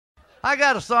I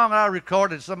got a song I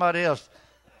recorded somebody else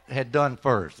had done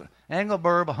first.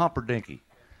 Engelberg Humperdinck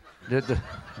did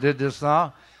this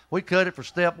song. We cut it for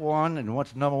step one and went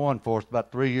to number one for us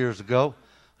about 3 years ago.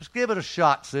 Let's give it a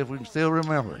shot, see if we can still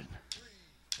remember it.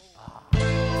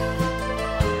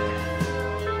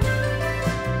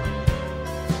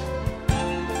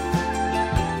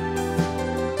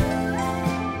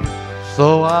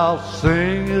 So I'll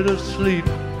sing you to sleep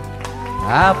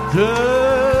after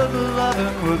the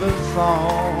loving with a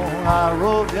song I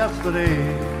wrote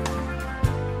yesterday.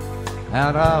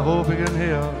 And I hope you can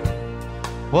hear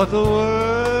what the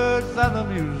words and the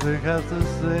music has to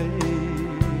say.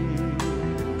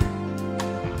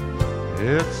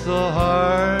 It's so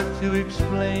hard to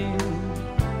explain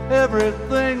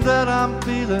everything that I'm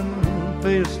feeling.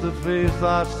 Face to face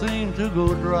I seem to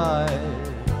go dry,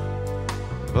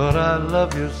 but I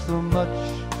love you so much,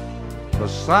 the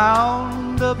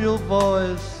sound of your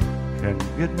voice can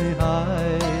get me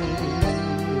high.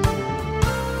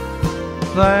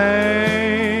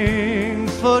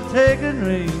 Thanks for taking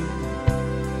me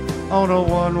on a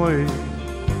one-way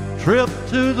trip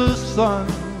to the sun.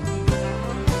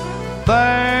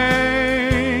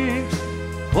 Thanks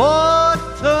for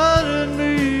turning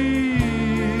me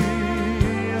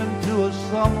into a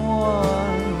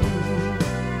someone.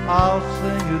 I'll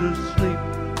sing you to sleep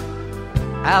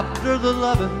after the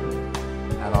loving,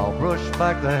 and I'll brush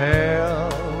back the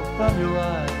hair from your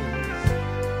eyes.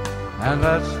 And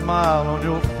that smile on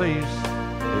your face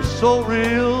is so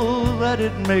real that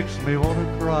it makes me want to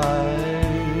cry.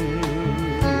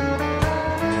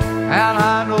 And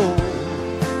I know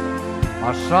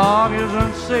my song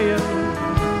isn't saying,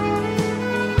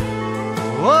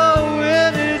 oh,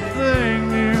 anything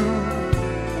new,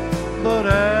 but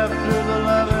after the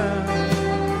loving,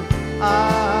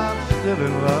 I'm still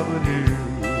in love with you.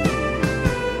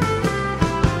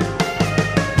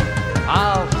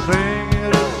 I'll sing you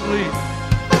to sleep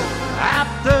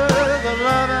after the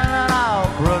loving, and I'll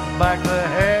brush back the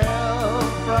hair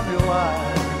from your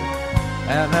eyes.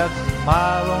 And that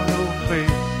smile on your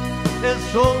face is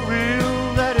so real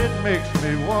that it makes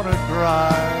me want to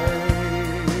cry.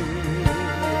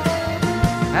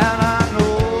 And I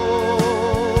know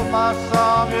my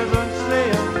song isn't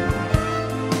saying,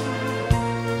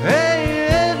 hey,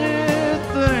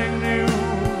 anything new,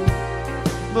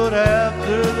 but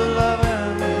after the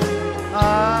loving,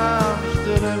 I'm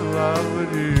still in love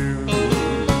with you.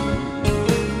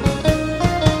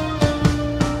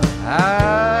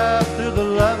 After the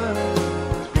loving,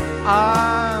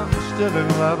 I'm still in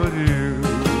love with you.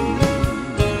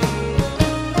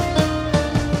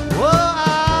 Oh,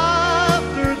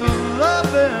 after the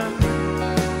loving,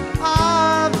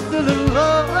 I'm still in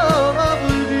love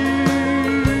with you.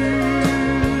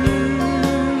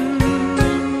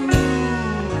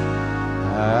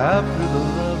 After the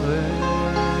loving.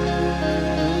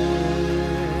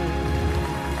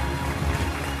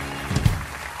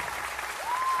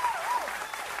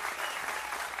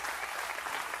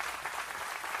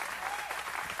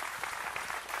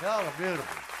 Y'all are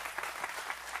beautiful.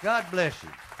 God bless you.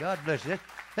 God bless you.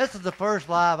 This is the first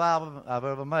live album I've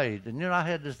ever made. And you know, I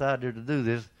had this idea to do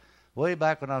this way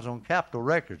back when I was on Capitol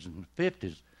Records in the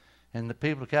 50s. And the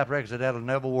people at Capitol Records said that'll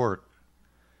never work.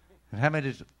 And how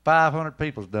many? 500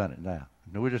 people's done it now.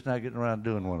 And we're just not getting around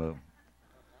doing one of them.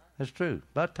 That's true.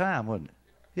 About time, wasn't it?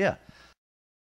 Yeah.